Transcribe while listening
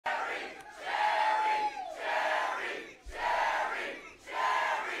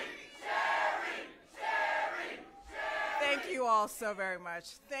all so very much.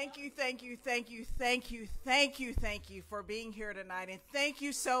 Thank you, thank you, thank you, thank you, thank you, thank you for being here tonight. And thank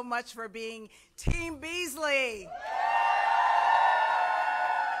you so much for being Team Beasley.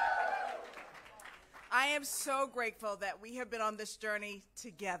 I am so grateful that we have been on this journey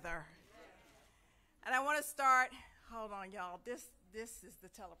together. And I want to start, hold on, y'all. This is the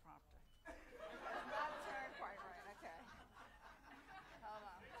teleprompter. Not turned quite right. Okay. Hold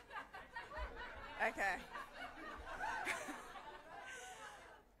on. Okay.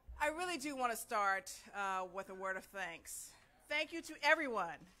 I really do want to start with a word of thanks. Thank you to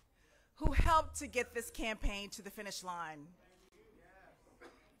everyone who helped to get this campaign to the finish line.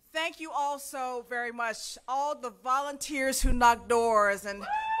 Thank you also very much, all the volunteers who knocked doors and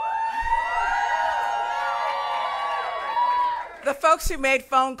the folks who made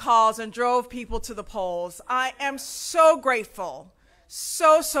phone calls and drove people to the polls. I am so grateful,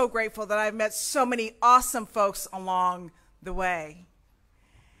 so grateful that I've met so many awesome folks along the way.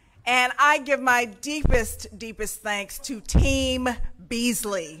 And I give my deepest thanks to Team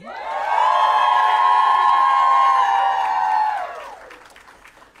Beasley.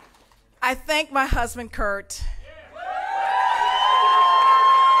 I thank my husband, Kurt,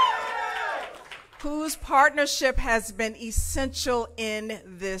 whose partnership has been essential in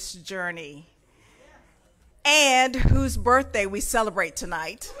this journey, and whose birthday we celebrate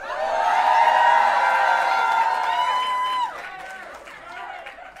tonight.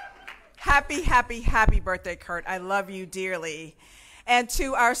 Happy birthday, Kurt. I love you dearly. And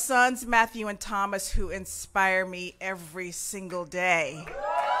to our sons, Matthew and Thomas, who inspire me every single day.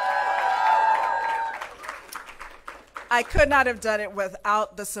 I could not have done it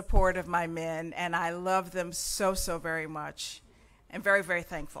without the support of my men, and I love them so very much, and very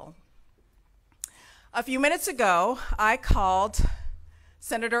thankful. A few minutes ago, I called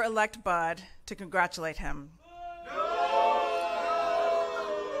Senator-elect Bud to congratulate him.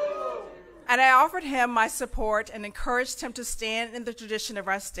 And I offered him my support and encouraged him to stand in the tradition of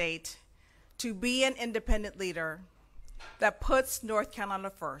our state, to be an independent leader that puts North Carolina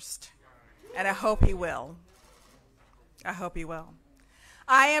first, and I hope he will. I hope he will.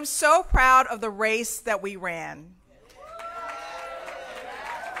 I am so proud of the race that we ran.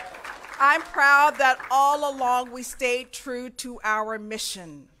 I'm proud that all along we stayed true to our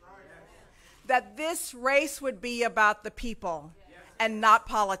mission, that this race would be about the people and not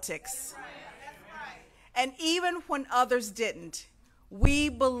politics. And even when others didn't, we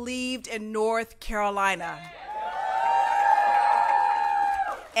believed in North Carolina.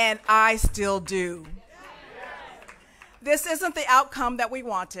 And I still do. This isn't the outcome that we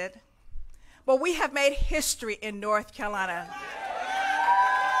wanted, but we have made history in North Carolina.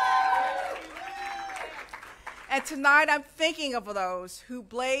 And tonight I'm thinking of those who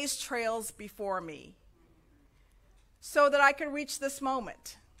blazed trails before me so that I could reach this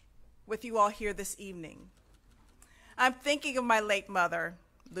moment with you all here this evening. I'm thinking of my late mother,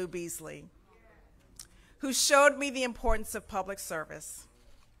 Lou Beasley, who showed me the importance of public service,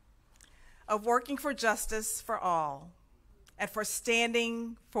 of working for justice for all, and for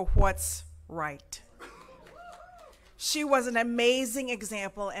standing for what's right. She was an amazing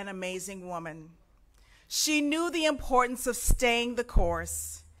example and amazing woman. She knew the importance of staying the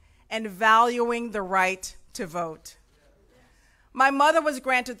course and valuing the right to vote. My mother was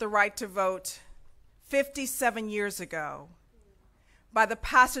granted the right to vote 57 years ago by the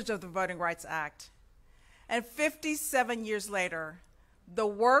passage of the Voting Rights Act. And 57 years later, the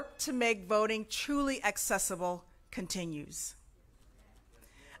work to make voting truly accessible continues.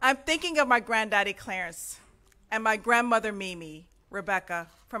 I'm thinking of my granddaddy Clarence and my grandmother Mimi, Rebecca,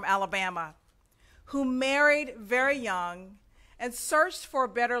 from Alabama, who married very young and searched for a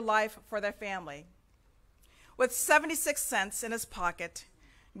better life for their family. With 76 cents in his pocket,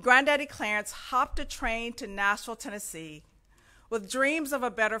 Granddaddy Clarence hopped a train to Nashville, Tennessee, with dreams of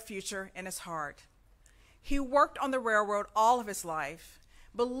a better future in his heart. He worked on the railroad all of his life,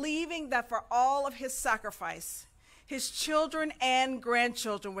 believing that for all of his sacrifice, his children and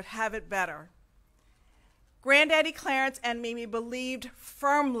grandchildren would have it better. Granddaddy Clarence and Mimi believed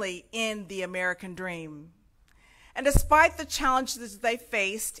firmly in the American dream. And despite the challenges they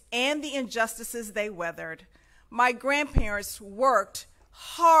faced and the injustices they weathered, my grandparents worked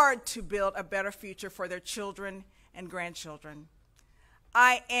hard to build a better future for their children and grandchildren.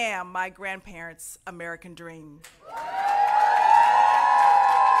 I am my grandparents' American dream.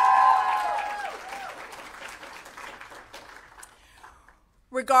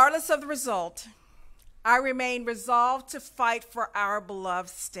 Regardless of the result, I remain resolved to fight for our beloved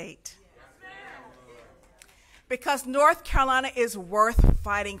state. Because North Carolina is worth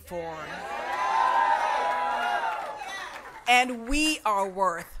fighting for. and we are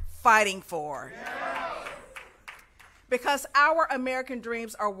worth fighting for. Because our American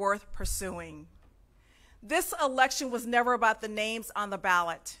dreams are worth pursuing. This election was never about the names on the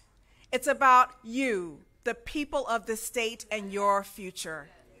ballot. It's about you, the people of this state, and your future.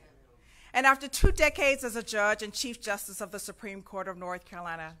 And after 2 decades as a judge and Chief Justice of the Supreme Court of North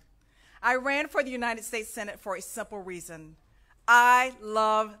Carolina, I ran for the United States Senate for a simple reason. I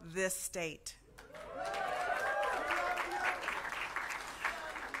love this state.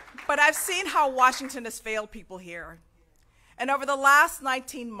 But I've seen how Washington has failed people here. And over the last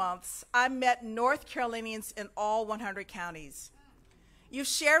 19 months, I met North Carolinians in all 100 counties. You've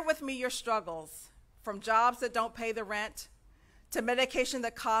shared with me your struggles, from jobs that don't pay the rent, to medication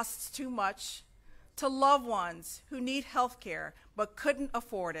that costs too much, to loved ones who need health care but couldn't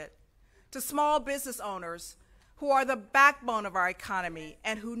afford it, to small business owners who are the backbone of our economy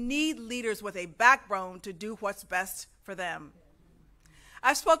and who need leaders with a backbone to do what's best for them.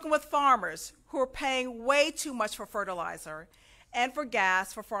 I've spoken with farmers who are paying way too much for fertilizer and for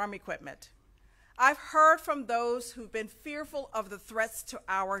gas for farm equipment. I've heard from those who've been fearful of the threats to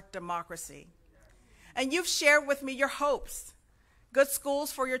our democracy. And you've shared with me your hopes. Good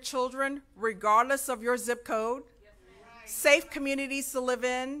schools for your children, regardless of your zip code, safe communities to live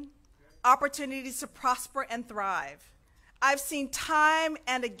in, opportunities to prosper and thrive. I've seen time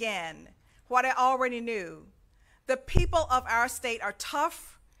and again what I already knew. The people of our state are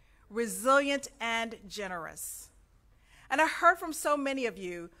tough, resilient, and generous. And I heard from so many of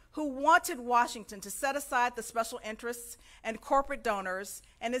you who wanted Washington to set aside the special interests and corporate donors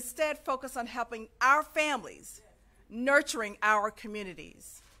and instead focus on helping our families, nurturing our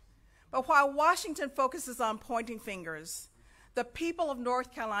communities. But while Washington focuses on pointing fingers, the people of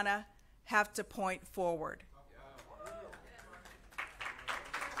North Carolina have to point forward.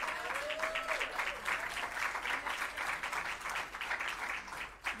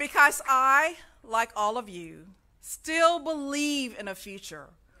 Because I, like all of you, still believe in a future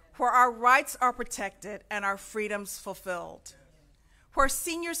where our rights are protected and our freedoms fulfilled, where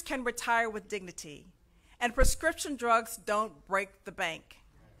seniors can retire with dignity and prescription drugs don't break the bank,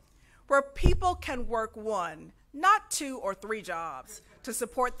 where people can work 1, not 2 or 3 jobs to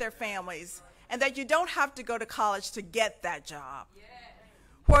support their families, and that you don't have to go to college to get that job,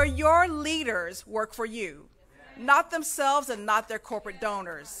 where your leaders work for you, not themselves and not their corporate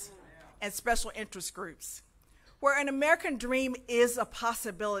donors and special interest groups, where an American dream is a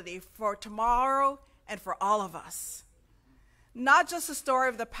possibility for tomorrow and for all of us, not just a story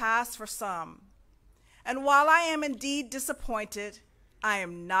of the past for some. And while I am indeed disappointed, I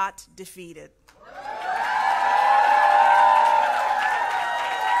am not defeated.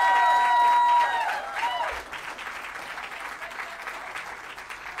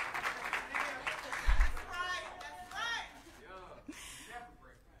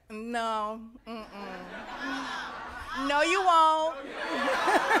 No, no, you won't.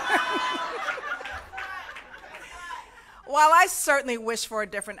 While I certainly wish for a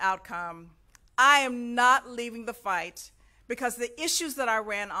different outcome, I am not leaving the fight because the issues that I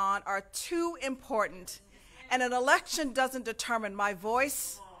ran on are too important, and an election doesn't determine my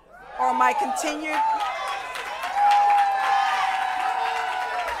voice or my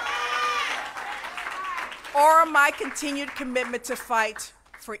continued commitment to fight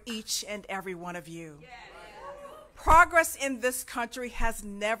for each and every one of you. Progress in this country has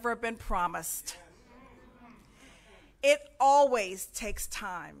never been promised. It always takes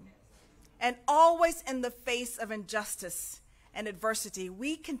time, and always in the face of injustice and adversity,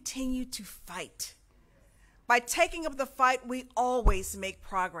 we continue to fight. By taking up the fight, we always make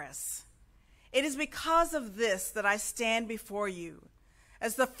progress. It is because of this that I stand before you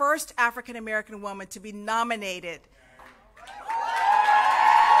as the first African-American woman to be nominated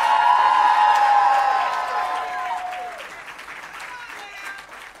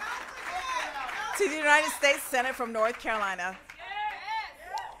to the United States Senate from North Carolina,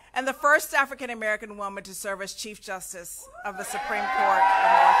 and the first African-American woman to serve as Chief Justice of the Supreme Court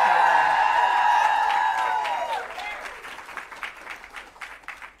of North Carolina.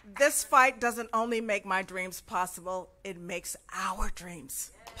 This fight doesn't only make my dreams possible, it makes our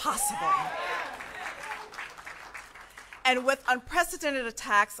dreams possible. And with unprecedented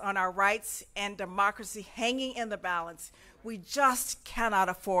attacks on our rights and democracy hanging in the balance, we just cannot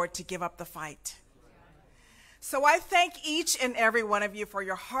afford to give up the fight. So I thank each and every one of you for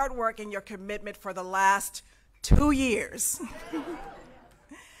your hard work and your commitment for the last 2 years.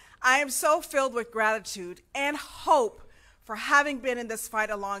 I am so filled with gratitude and hope for having been in this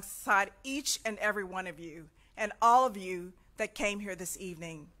fight alongside each and every one of you and all of you that came here this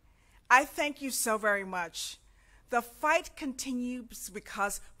evening. I thank you so very much. The fight continues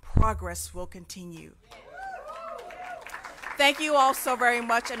because progress will continue. Thank you all so very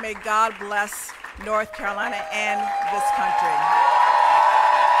much, and may God bless North Carolina and this country.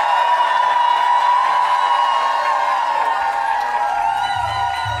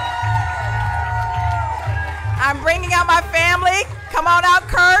 I'm bringing out my family. Come on out,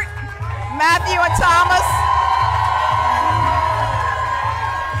 Kurt, Matthew, and Thomas.